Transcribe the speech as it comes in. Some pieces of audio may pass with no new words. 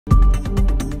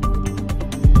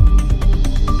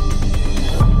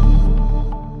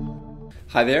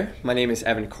Hi there, my name is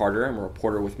Evan Carter. I'm a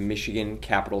reporter with Michigan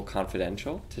Capital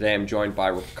Confidential. Today I'm joined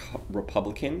by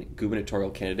Republican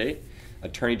gubernatorial candidate,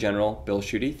 Attorney General Bill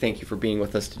Schuette. Thank you for being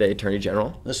with us today, Attorney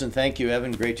General. Listen, thank you,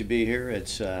 Evan. Great to be here.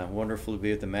 It's wonderful to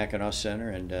be at the Mackinac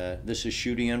Center, and this is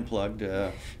Schuette Unplugged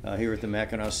here at the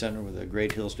Mackinac Center with a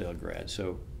great Hillsdale grad.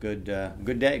 So good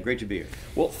day. Great to be here.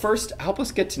 Well, first, help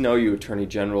us get to know you, Attorney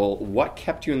General. What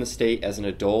kept you in the state as an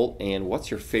adult, and what's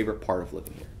your favorite part of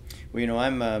living here? Well, you know,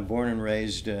 I'm born and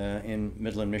raised in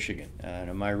Midland, Michigan.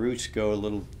 My roots go a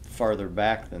little farther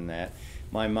back than that.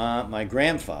 My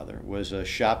grandfather was a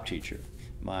shop teacher.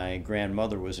 My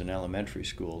grandmother was an elementary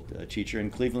school teacher in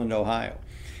Cleveland, Ohio.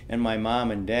 And my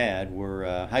mom and dad were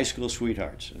high school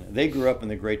sweethearts. They grew up in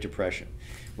the Great Depression,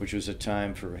 which was a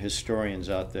time for historians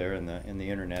out there in the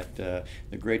internet. The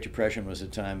Great Depression was a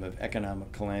time of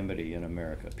economic calamity in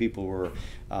America. People were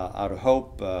out of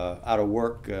hope, out of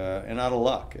work, and out of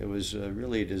luck. It was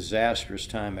really a disastrous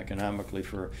time economically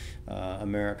for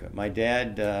America. My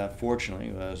dad,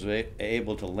 fortunately, was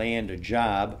able to land a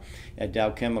job at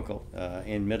Dow Chemical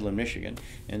in Midland, Michigan.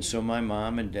 And so my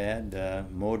mom and dad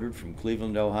motored from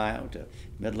Cleveland, Ohio to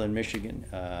Midland, Michigan,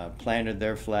 planted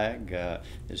their flag,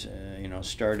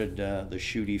 started the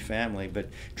Schuette family. But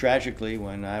tragically,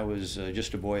 when I was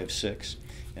just a boy of 6,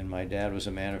 and my dad was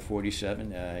a man of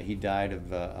 47, he died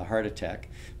of a heart attack.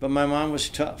 But my mom was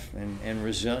tough and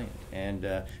resilient,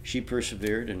 and she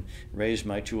persevered and raised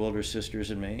my 2 older sisters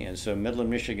and me. And so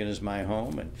Midland, Michigan is my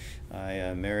home, and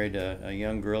I married a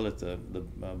young girl at the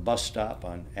bus stop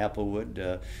on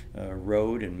Applewood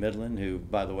Road in Midland, who,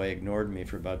 by the way, ignored me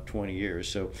for about 20 years.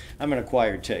 So I'm an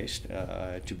acquired taste,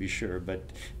 to be sure. But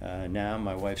now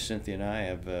my wife Cynthia and I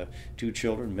have 2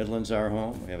 children. Midland's our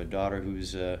home. We have a daughter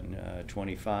who's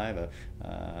 25,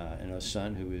 and a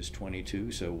son who is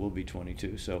 22, so we'll be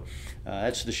 22. So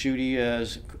that's the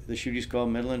Schuette. The Schuette's called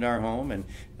Midland our home,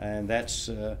 and that's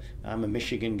I'm a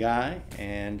Michigan guy,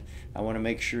 and I want to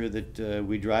make sure that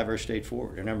we drive our state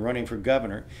forward. And I'm running for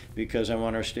governor because I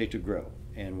want our state to grow,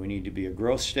 and we need to be a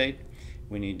growth state.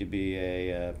 We need to be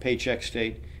a paycheck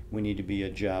state. We need to be a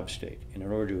job state. And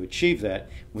in order to achieve that,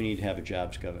 we need to have a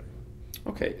jobs governor.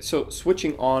 Okay, so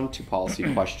switching on to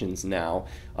policy questions now.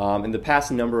 In the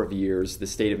past number of years, the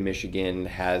state of Michigan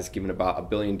has given about $1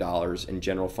 billion in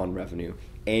general fund revenue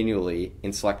annually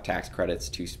in select tax credits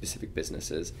to specific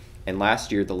businesses. And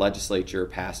last year, the legislature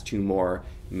passed 2 more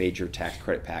major tax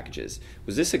credit packages.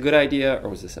 Was this a good idea or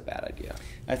was this a bad idea?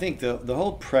 I think the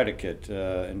whole predicate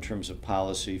in terms of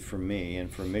policy for me and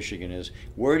for Michigan is,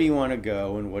 where do you want to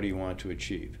go and what do you want to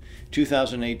achieve?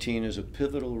 2018 is a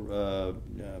pivotal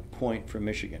point for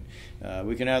Michigan.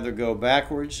 We can either go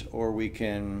backwards or we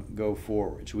can go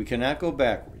forwards. We cannot go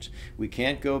backwards. We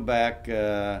can't go back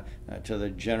to the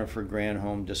Jennifer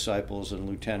Granholm disciples and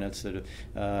lieutenants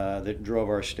that drove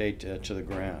our state to the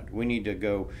ground. We need to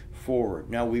go forward.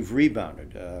 Now we've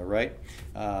rebounded, right?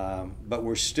 But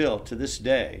we're still, to this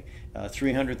day,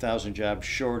 300,000 jobs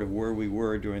short of where we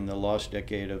were during the lost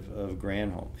decade of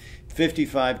Granholm.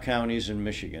 55 counties in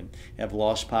Michigan have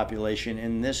lost population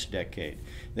in this decade.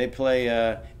 They play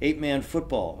 8-man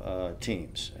football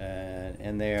teams,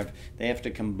 and they have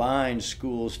to combine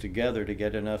schools together to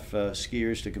get enough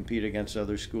skiers to compete against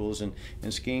other schools in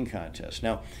skiing contests.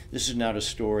 Now, this is not a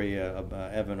story,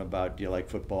 Evan, about do you like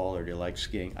football or do you like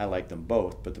skiing? I like them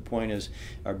both, but the point is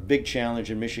our big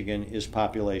challenge in Michigan is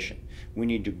population. We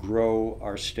need to grow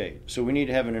our state. So we need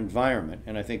to have an environment,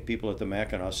 and I think people at the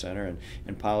Mackinac Center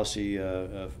and policy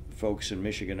folks in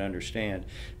Michigan understand,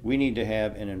 we need to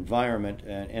have an environment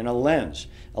and a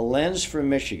lens for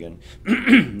Michigan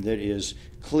that is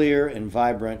clear and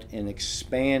vibrant and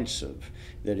expansive,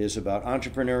 that is about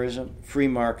entrepreneurism, free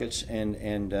markets,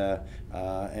 and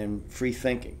free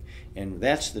thinking. And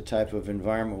that's the type of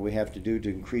environment we have to do to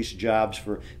increase jobs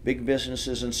for big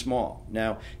businesses and small.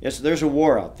 Now, there's a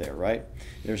war out there, right?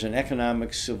 There's an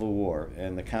economic civil war,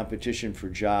 and the competition for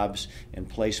jobs and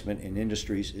placement in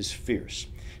industries is fierce.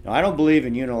 Now, I don't believe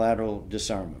in unilateral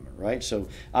disarmament, right? So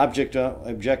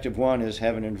objective 1 is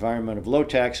have an environment of low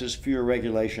taxes, fewer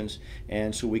regulations,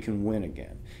 and so we can win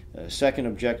again. Second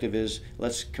objective is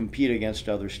let's compete against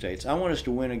other states. I want us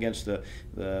to win against the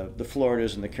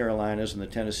Floridas and the Carolinas and the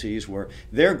Tennessees, where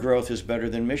their growth is better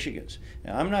than Michigan's.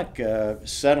 Now, I'm not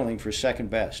settling for second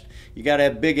best. You got to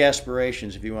have big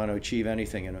aspirations if you want to achieve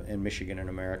anything in Michigan and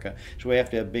America. So we have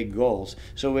to have big goals.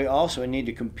 So we also need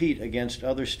to compete against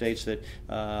other states that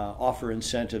offer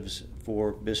incentives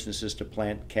for businesses to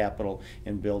plant capital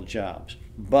and build jobs.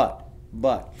 But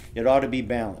but it ought to be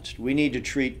balanced. We need to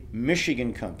treat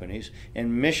Michigan companies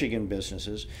and Michigan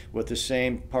businesses with the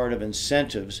same part of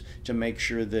incentives to make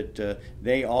sure that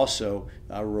they also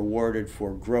are rewarded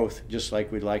for growth, just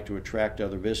like we'd like to attract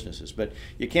other businesses. But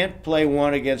you can't play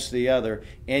one against the other,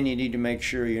 and you need to make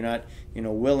sure you're not,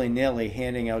 willy-nilly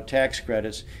handing out tax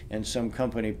credits and some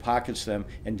company pockets them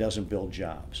and doesn't build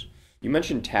jobs. You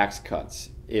mentioned tax cuts.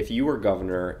 If you were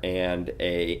governor and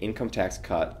a income tax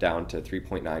cut down to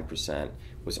 3.9%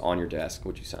 was on your desk,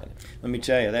 would you sign it? Let me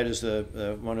tell you, that is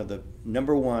one of the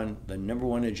number one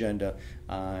agenda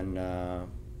on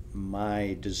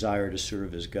my desire to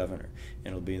serve as governor, and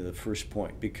it'll be the first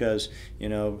point because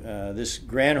this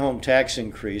Granholm tax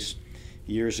increase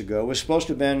years ago was supposed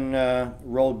to have been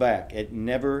rolled back. It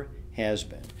never has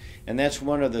been. And that's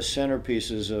one of the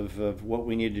centerpieces of what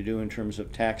we need to do in terms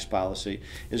of tax policy,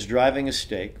 is driving a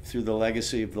stake through the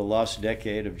legacy of the lost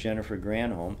decade of Jennifer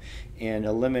Granholm and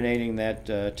eliminating that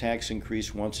tax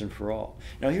increase once and for all.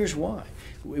 Now here's why.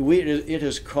 It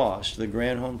has cost, the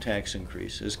Granholm tax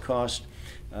increase has cost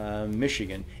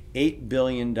Michigan $8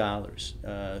 billion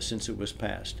since it was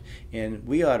passed. And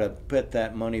we ought to put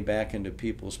that money back into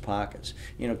people's pockets.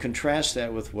 Contrast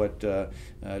that with what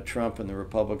Trump and the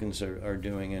Republicans are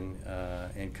doing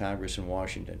in Congress in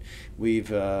Washington.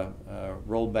 We've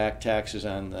rolled back taxes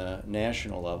on the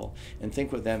national level, and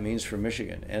think what that means for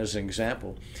Michigan. As an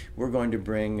example, we're going to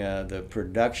bring the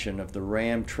production of the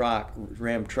Ram truck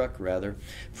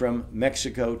from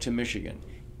Mexico to Michigan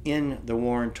in the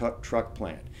Warren truck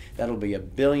plant. That'll be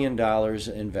 $1 billion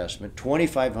investment,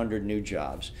 2,500 new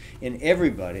jobs, and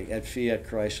everybody at Fiat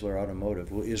Chrysler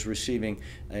Automotive is receiving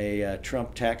a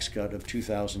Trump tax cut of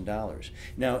 $2,000.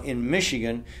 Now, in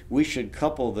Michigan, we should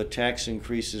couple the tax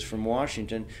increases from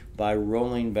Washington by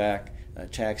rolling back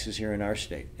taxes here in our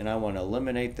state. And I want to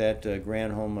eliminate that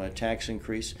Granholm tax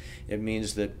increase. It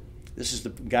means that this is the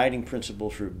guiding principle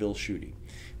for Bill Schuette.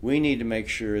 We need to make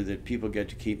sure that people get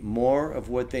to keep more of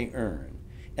what they earn,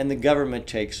 and the government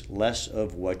takes less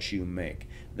of what you make.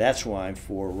 That's why I'm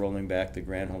for rolling back the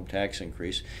Granholm tax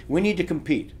increase. We need to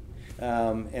compete.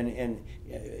 And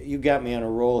you got me on a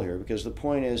roll here, because the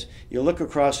point is, you look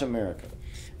across America,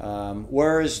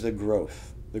 where is the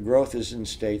growth? The growth is in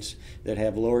states that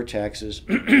have lower taxes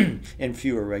and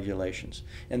fewer regulations.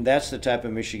 And that's the type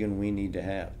of Michigan we need to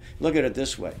have. Look at it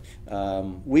this way.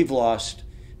 We've lost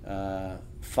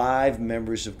 5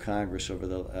 members of Congress over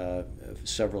the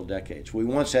several decades. We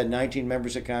once had 19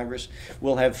 members of Congress.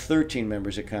 We'll have 13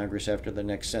 members of Congress after the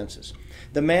next census.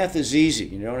 The math is easy.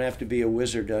 You don't have to be a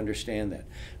wizard to understand that.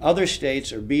 Other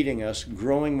states are beating us,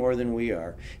 growing more than we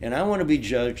are. And I want to be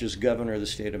judged as governor of the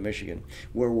state of Michigan,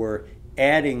 where we're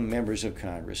adding members of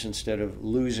Congress instead of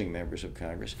losing members of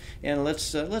Congress. And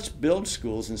let's build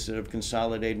schools instead of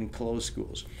consolidate and close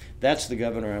schools. That's the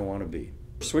governor I want to be.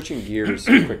 Switching gears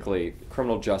quickly,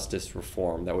 criminal justice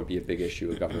reform, that would be a big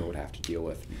issue a governor would have to deal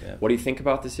with. Yeah. What do you think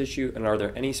about this issue, and are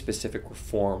there any specific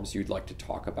reforms you'd like to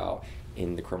talk about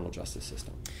in the criminal justice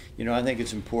system? I think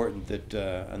it's important that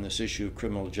on this issue of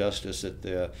criminal justice that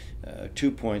the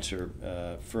 2 points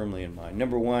are firmly in mind.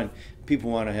 Number one, people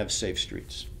want to have safe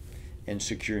streets and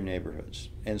secure neighborhoods,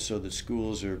 and so that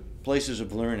schools are places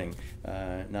of learning,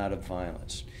 not of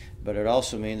violence. But it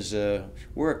also means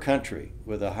we're a country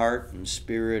with a heart and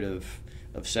spirit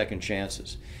of second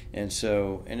chances. And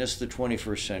it's the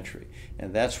 21st century.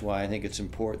 And that's why I think it's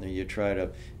important that you try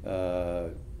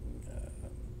to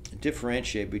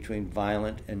differentiate between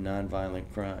violent and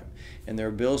nonviolent crime. And there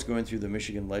are bills going through the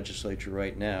Michigan legislature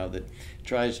right now that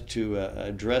tries to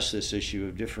address this issue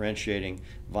of differentiating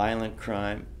violent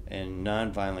crime and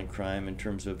nonviolent crime in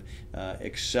terms of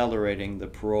accelerating the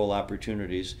parole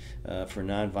opportunities for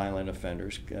nonviolent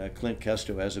offenders. Clint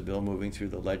Kesto has a bill moving through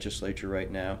the legislature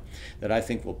right now that I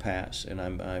think will pass, and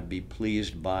I'd be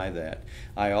pleased by that.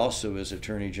 I also, as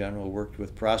Attorney General, worked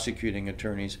with prosecuting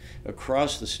attorneys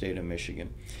across the state of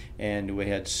Michigan, and we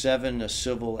had 7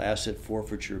 civil asset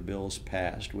forfeiture bills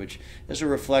passed, which is a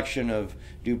reflection of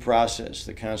due process,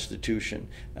 the Constitution,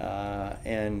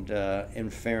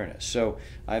 and fairness. So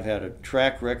I've had a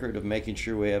track record of making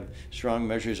sure we have strong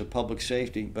measures of public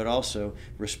safety, but also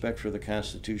respect for the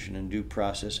Constitution and due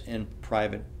process and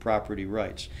private property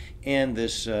rights. And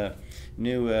this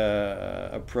new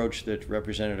approach that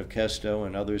Representative Kesto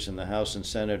and others in the House and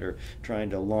Senate are trying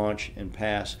to launch and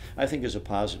pass, I think is a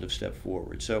positive step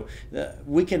forward. So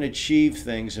we can achieve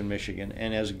things in Michigan,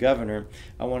 and as governor,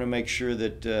 I want to make sure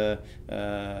that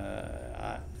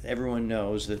everyone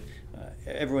knows that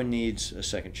everyone needs a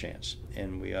second chance,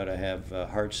 and we ought to have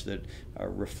hearts that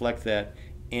reflect that,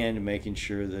 and making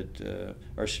sure that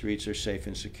our streets are safe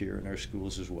and secure, and our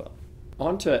schools as well.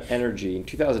 On to energy. In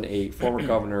 2008, former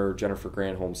Governor Jennifer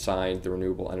Granholm signed the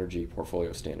Renewable Energy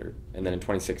Portfolio Standard. And then in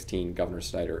 2016, Governor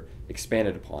Snyder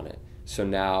expanded upon it. So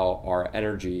now our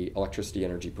electricity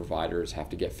energy providers have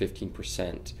to get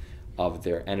 15% of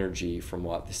their energy from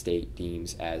what the state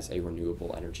deems as a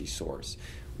renewable energy source.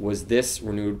 Was this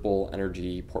renewable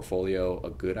energy portfolio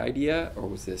a good idea, or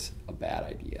was this a bad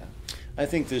idea? I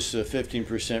think this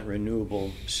 15%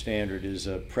 renewable standard is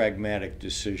a pragmatic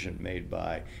decision made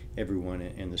by everyone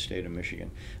in the state of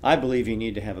Michigan. I believe you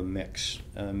need to have a mix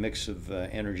of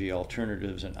energy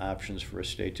alternatives and options for a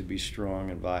state to be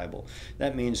strong and viable.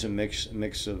 That means a mix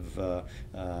of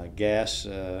gas,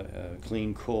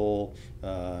 clean coal,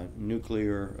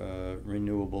 nuclear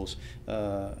renewables,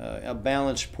 a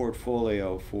balanced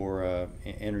portfolio for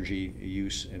energy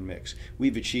use and mix.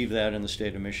 We've achieved that in the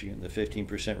state of Michigan. The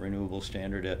 15% renewable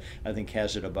standard, I think,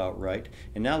 has it about right.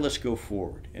 And now let's go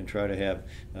forward and try to have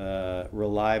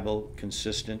reliable,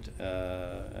 consistent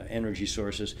energy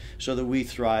sources so that we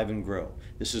thrive and grow.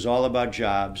 This is all about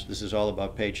jobs. This is all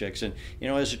about paychecks. And,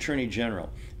 as Attorney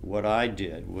General, what I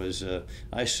did was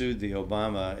I sued the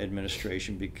Obama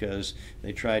administration because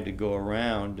they tried to go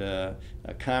around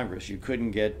Congress. You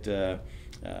couldn't get the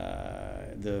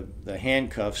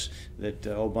handcuffs that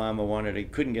Obama wanted. He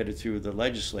couldn't get it through the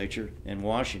legislature in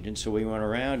Washington, so we went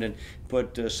around and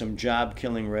put some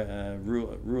job-killing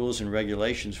rules and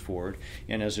regulations forward.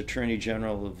 And as Attorney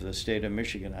General of the state of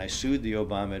Michigan, I sued the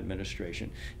Obama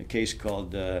administration, a case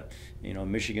called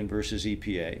Michigan versus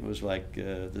EPA. It was like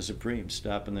the Supreme,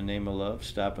 stop in the name of love,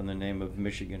 stop in the name of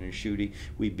Michigan and Schuette.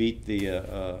 We beat the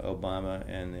Obama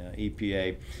and the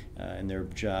EPA and their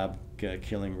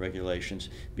job-killing regulations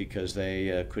because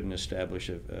they couldn't establish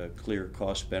a clear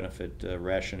cost-benefit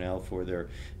rationale for their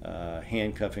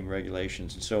handcuffing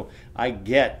regulations. And so I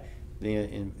get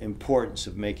the importance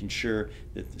of making sure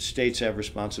that the states have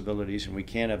responsibilities, and we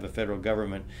can't have a federal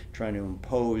government trying to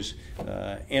impose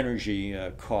energy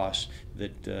costs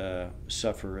that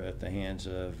suffer at the hands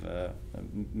of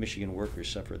Michigan workers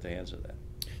suffer at the hands of that.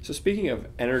 So speaking of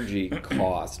energy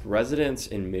cost, residents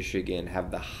in Michigan have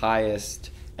the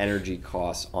highest energy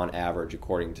costs on average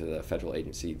according to the federal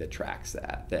agency that tracks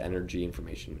that, the Energy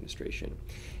Information Administration.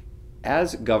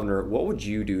 As governor, what would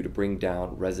you do to bring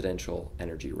down residential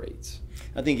energy rates?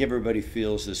 I think everybody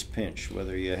feels this pinch,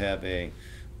 whether you have a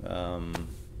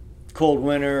cold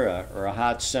winter or a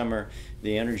hot summer.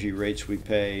 The energy rates we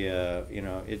pay,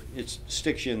 it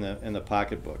sticks you in the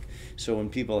pocketbook. So when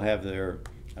people have their,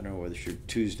 I don't know whether it's your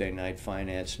Tuesday night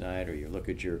finance night or you look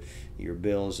at your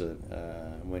bills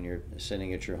when you're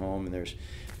sitting at your home and there's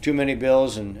too many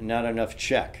bills and not enough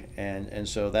check. And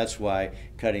so that's why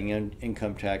cutting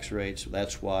income tax rates,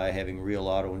 that's why having real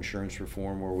auto insurance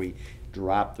reform where we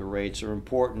drop the rates are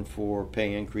important for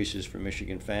pay increases for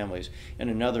Michigan families. And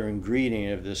another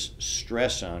ingredient of this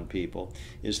stress on people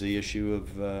is the issue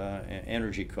of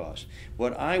energy costs.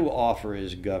 What I will offer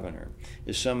as governor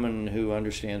is someone who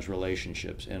understands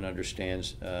relationships and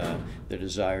understands the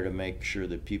desire to make sure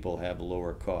that people have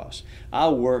lower costs.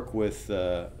 I'll work with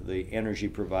the energy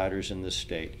providers in the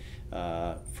state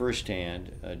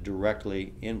firsthand,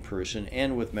 directly in person,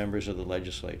 and with members of the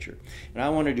legislature. And I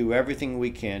want to do everything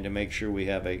we can to make sure we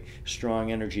have a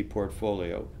strong energy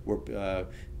portfolio where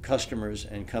customers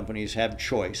and companies have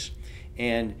choice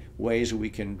and ways we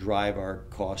can drive our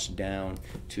costs down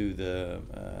to the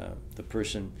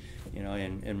person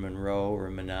in Monroe or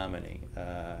Menominee,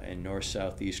 in north,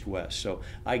 south, east, west. So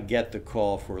I get the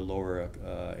call for lower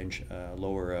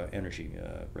energy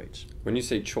rates. When you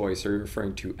say choice, are you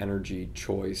referring to energy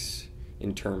choice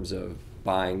in terms of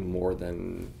buying more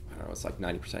than, I don't know, it's like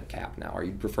 90% cap now? Are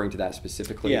you referring to that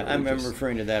specifically? Yeah, I'm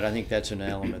referring to that. I think that's an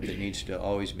element that needs to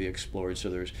always be explored so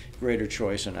there's greater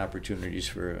choice and opportunities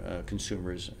for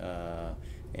consumers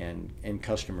and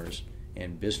customers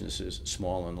and businesses,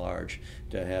 small and large,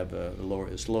 to have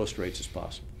as lowest rates as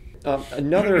possible.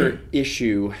 Another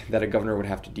issue that a governor would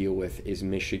have to deal with is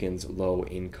Michigan's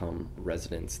low-income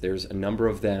residents. There's a number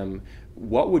of them.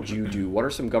 What would you do? What are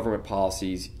some government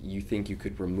policies you think you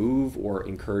could remove or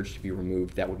encourage to be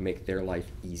removed that would make their life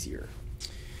easier?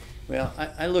 Well,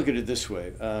 I look at it this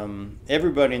way.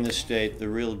 Everybody in the state, the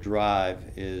real drive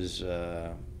is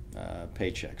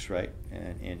paychecks, right,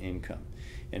 and income.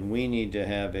 And we need to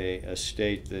have a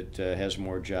state that has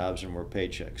more jobs and more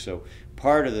paychecks. So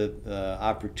part of the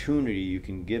opportunity you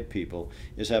can give people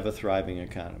is have a thriving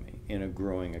economy and a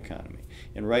growing economy.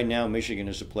 And right now, Michigan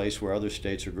is a place where other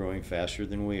states are growing faster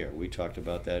than we are. We talked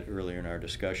about that earlier in our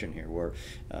discussion here, where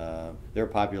their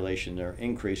population are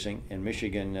increasing and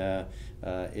Michigan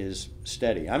is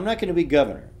steady. I'm not going to be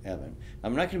governor, Evan.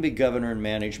 I'm not going to be governor and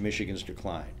manage Michigan's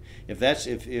decline.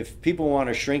 If people want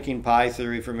a shrinking pie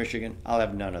theory for Michigan, I'll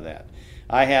have none of that.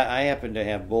 I happen to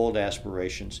have bold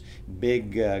aspirations,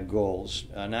 big goals,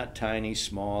 not tiny,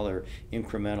 small, or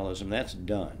incrementalism. That's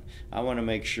done. I want to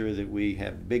make sure that we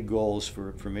have big goals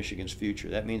for Michigan's future.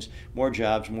 That means more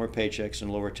jobs, more paychecks, and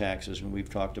lower taxes, and we've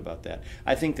talked about that.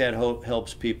 I think that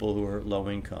helps people who are low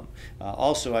income.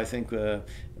 Also, I think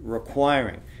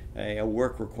requiring a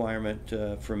work requirement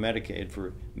for Medicaid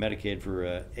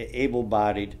for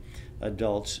able-bodied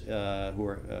adults who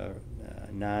are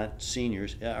not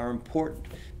seniors are important,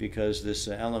 because this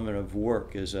element of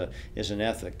work is an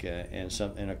ethic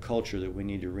and a culture that we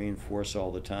need to reinforce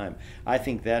all the time. I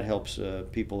think that helps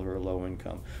people who are low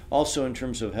income. Also, in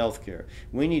terms of health care,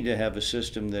 we need to have a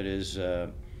system that is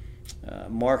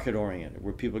market oriented,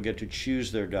 where people get to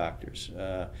choose their doctors.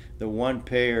 The one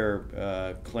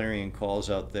payer clarion calls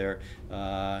out there,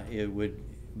 it would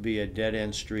be a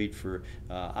dead-end street for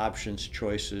options,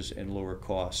 choices, and lower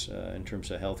costs in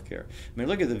terms of health care. I mean,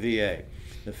 look at the VA.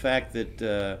 The fact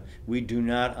that we do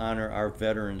not honor our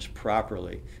veterans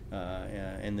properly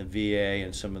in the VA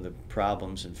and some of the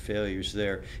problems and failures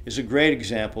there is a great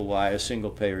example why a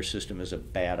single-payer system is a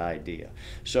bad idea.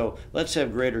 So let's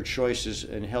have greater choices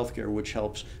in healthcare, which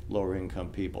helps lower-income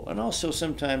people. And also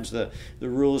sometimes the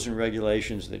rules and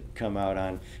regulations that come out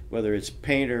on whether it's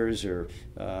painters or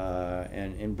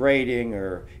and braiding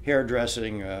or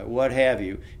hairdressing, what have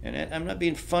you. And I'm not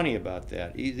being funny about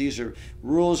that. These are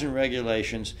rules and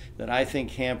regulations that I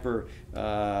think hamper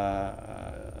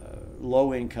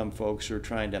low-income folks who are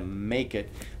trying to make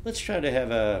it. Let's try to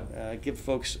have give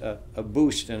folks a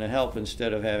boost and a help,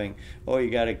 instead of having, oh, you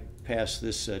got to pass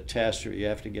this test or you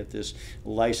have to get this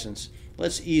license.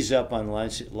 Let's ease up on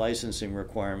licensing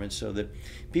requirements so that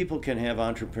people can have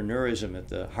entrepreneurism at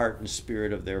the heart and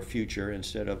spirit of their future,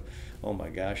 instead of, oh my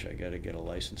gosh, I got to get a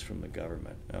license from the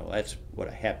government. Oh, that's what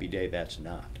a happy day that's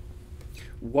not.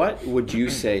 What would you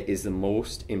say is the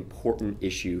most important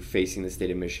issue facing the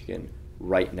state of Michigan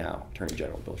right now, Attorney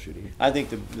General Bill Schuette? I think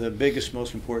the biggest,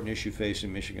 most important issue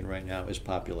facing Michigan right now is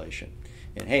population.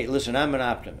 And hey, listen, I'm an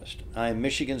optimist. I'm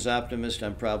Michigan's optimist.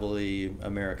 I'm probably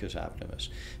America's optimist.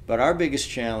 But our biggest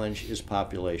challenge is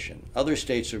population. Other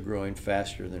states are growing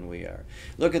faster than we are.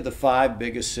 Look at the 5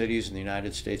 biggest cities in the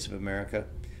United States of America.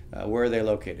 Where are they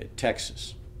located?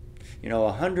 Texas. You know,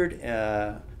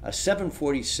 a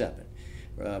 747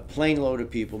 plane load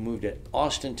of people moved to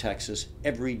Austin, Texas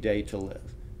every day to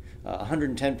live.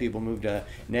 110 people moved to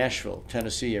Nashville,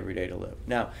 Tennessee every day to live.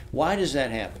 Now, why does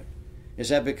that happen? Is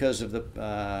that because of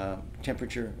the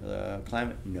temperature,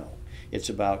 climate? No. It's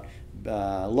about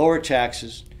lower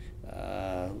taxes,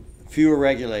 fewer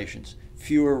regulations,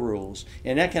 fewer rules,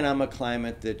 an economic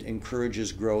climate that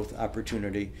encourages growth,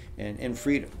 opportunity, and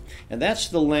freedom. And that's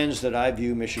the lens that I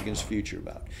view Michigan's future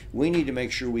about. We need to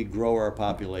make sure we grow our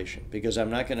population, because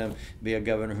I'm not going to be a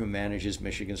governor who manages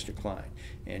Michigan's decline.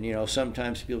 And you know,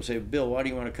 sometimes people say, Bill, why do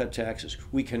you want to cut taxes?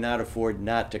 We cannot afford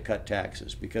not to cut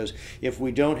taxes, because if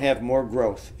we don't have more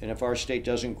growth, and if our state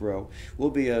doesn't grow,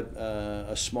 we'll be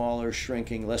a smaller,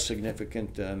 shrinking, less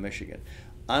significant Michigan.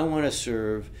 I want to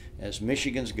serve as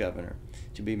Michigan's governor,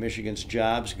 to be Michigan's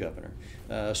jobs governor,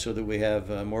 so that we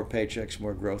have more paychecks,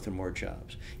 more growth, and more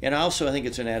jobs. And also, I think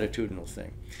it's an attitudinal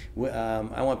thing.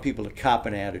 I want people to cop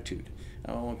an attitude.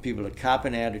 I want people to cop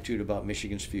an attitude about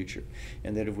Michigan's future,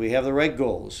 and that if we have the right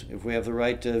goals, if we have the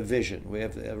right vision, we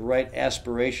have the right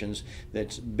aspirations,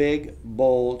 that's big,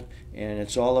 bold, and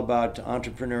it's all about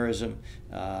entrepreneurism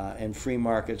and free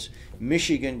markets,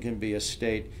 Michigan can be a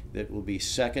state that will be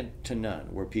second to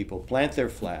none, where people plant their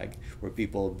flag, where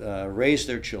people raise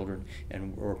their children,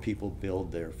 and where people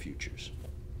build their futures.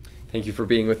 Thank you for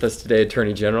being with us today,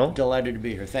 Attorney General. Delighted to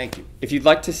be here. Thank you. If you'd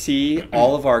like to see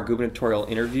all of our gubernatorial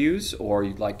interviews, or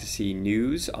you'd like to see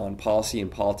news on policy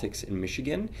and politics in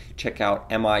Michigan, check out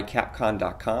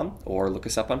micapcon.com or look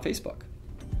us up on Facebook.